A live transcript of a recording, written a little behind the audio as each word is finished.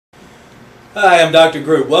Hi, I'm Dr.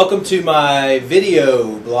 Group. Welcome to my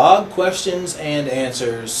video blog questions and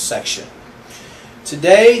answers section.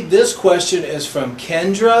 Today, this question is from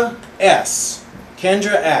Kendra S.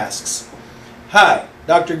 Kendra asks, "Hi,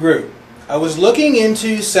 Dr. Group. I was looking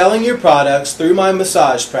into selling your products through my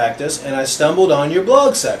massage practice and I stumbled on your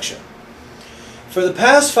blog section. For the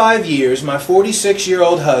past 5 years, my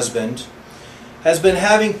 46-year-old husband has been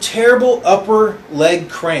having terrible upper leg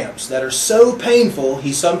cramps that are so painful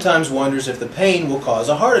he sometimes wonders if the pain will cause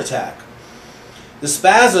a heart attack. The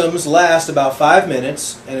spasms last about 5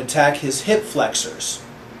 minutes and attack his hip flexors.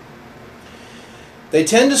 They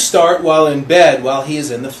tend to start while in bed while he is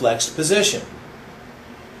in the flexed position.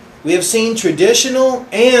 We have seen traditional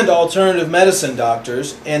and alternative medicine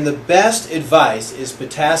doctors, and the best advice is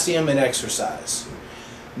potassium and exercise.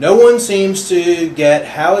 No one seems to get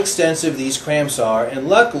how extensive these cramps are, and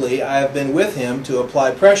luckily I have been with him to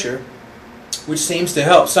apply pressure, which seems to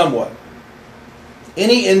help somewhat.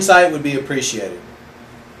 Any insight would be appreciated.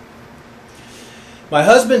 My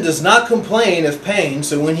husband does not complain of pain,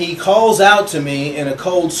 so when he calls out to me in a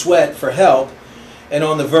cold sweat for help and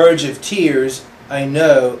on the verge of tears, I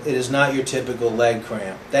know it is not your typical leg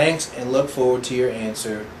cramp. Thanks, and look forward to your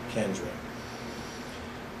answer, Kendra."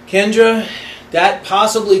 Kendra, that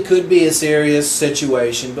possibly could be a serious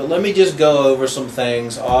situation, but let me just go over some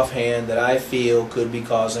things offhand that I feel could be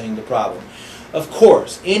causing the problem. Of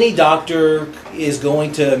course, any doctor is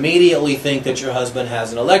going to immediately think that your husband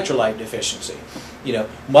has an electrolyte deficiency.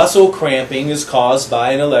 Muscle cramping is caused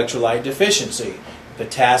by an electrolyte deficiency.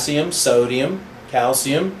 Potassium, sodium,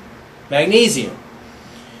 calcium, magnesium.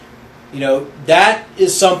 That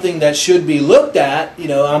is something that should be looked at.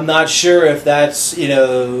 I'm not sure if that's,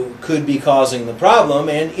 could be causing the problem.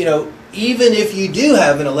 And, even if you do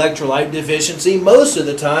have an electrolyte deficiency, most of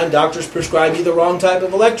the time doctors prescribe you the wrong type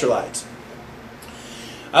of electrolytes.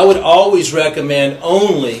 I would always recommend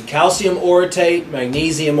only calcium orotate,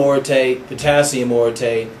 magnesium orotate, potassium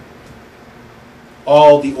orotate,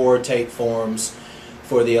 all the orotate forms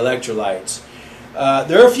for the electrolytes.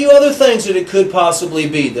 There are a few other things that it could possibly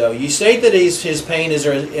be, though. You state that his pain is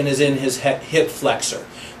in his hip flexor.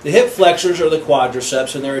 The hip flexors are the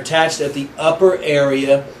quadriceps, and they're attached at the upper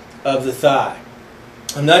area of the thigh.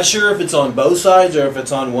 I'm not sure if it's on both sides or if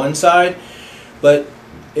it's on one side, but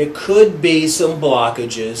it could be some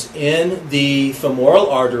blockages in the femoral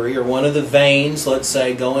artery or one of the veins, let's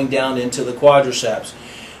say, going down into the quadriceps.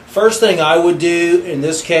 First thing I would do in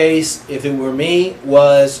this case, if it were me,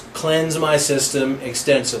 was cleanse my system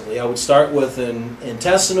extensively. I would start with an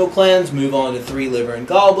intestinal cleanse, move on to 3 liver and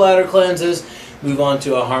gallbladder cleanses, move on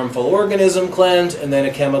to a harmful organism cleanse, and then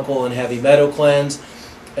a chemical and heavy metal cleanse,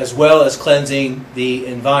 as well as cleansing the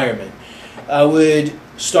environment. I would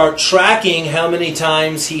start tracking how many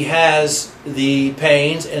times he has the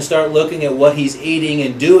pains and start looking at what he's eating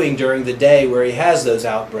and doing during the day where he has those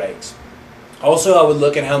outbreaks. Also, I would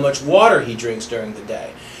look at how much water he drinks during the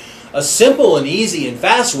day. A simple and easy and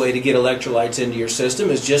fast way to get electrolytes into your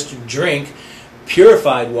system is just to drink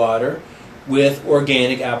purified water with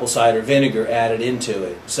organic apple cider vinegar added into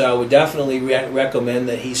it. So I would definitely recommend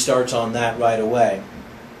that he starts on that right away.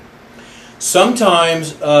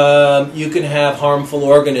 Sometimes you can have harmful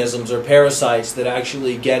organisms or parasites that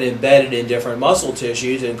actually get embedded in different muscle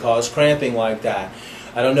tissues and cause cramping like that.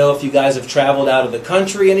 I don't know if you guys have traveled out of the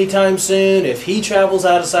country anytime soon, if he travels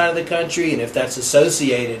outside of the country, and if that's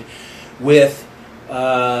associated with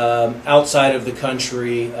outside of the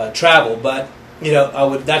country travel. But,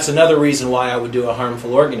 that's another reason why I would do a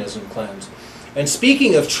harmful organism cleanse. And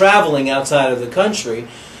speaking of traveling outside of the country,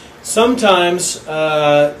 sometimes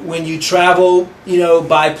when you travel,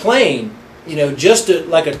 by plane, just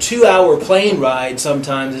like a 2-hour plane ride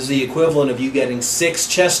sometimes is the equivalent of you getting 6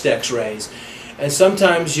 chest x-rays. And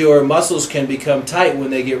sometimes your muscles can become tight when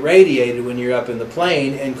they get radiated when you're up in the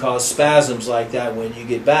plane and cause spasms like that when you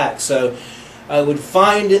get back. So I would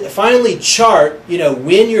finally chart,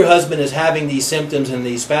 when your husband is having these symptoms and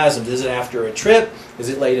these spasms. Is it after a trip? Is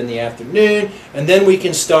it late in the afternoon? And then we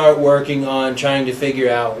can start working on trying to figure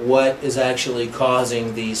out what is actually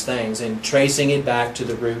causing these things and tracing it back to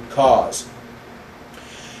the root cause.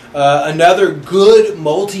 Another good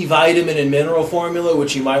multivitamin and mineral formula,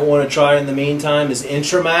 which you might want to try in the meantime, is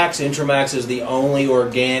Intramax. Intramax is the only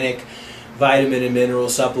organic vitamin and mineral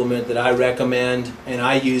supplement that I recommend and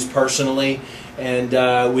I use personally.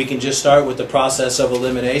 And we can just start with the process of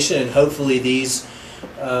elimination, and hopefully these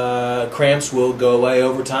cramps will go away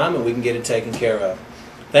over time and we can get it taken care of.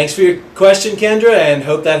 Thanks for your question, Kendra, and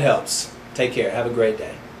hope that helps. Take care. Have a great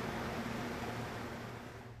day.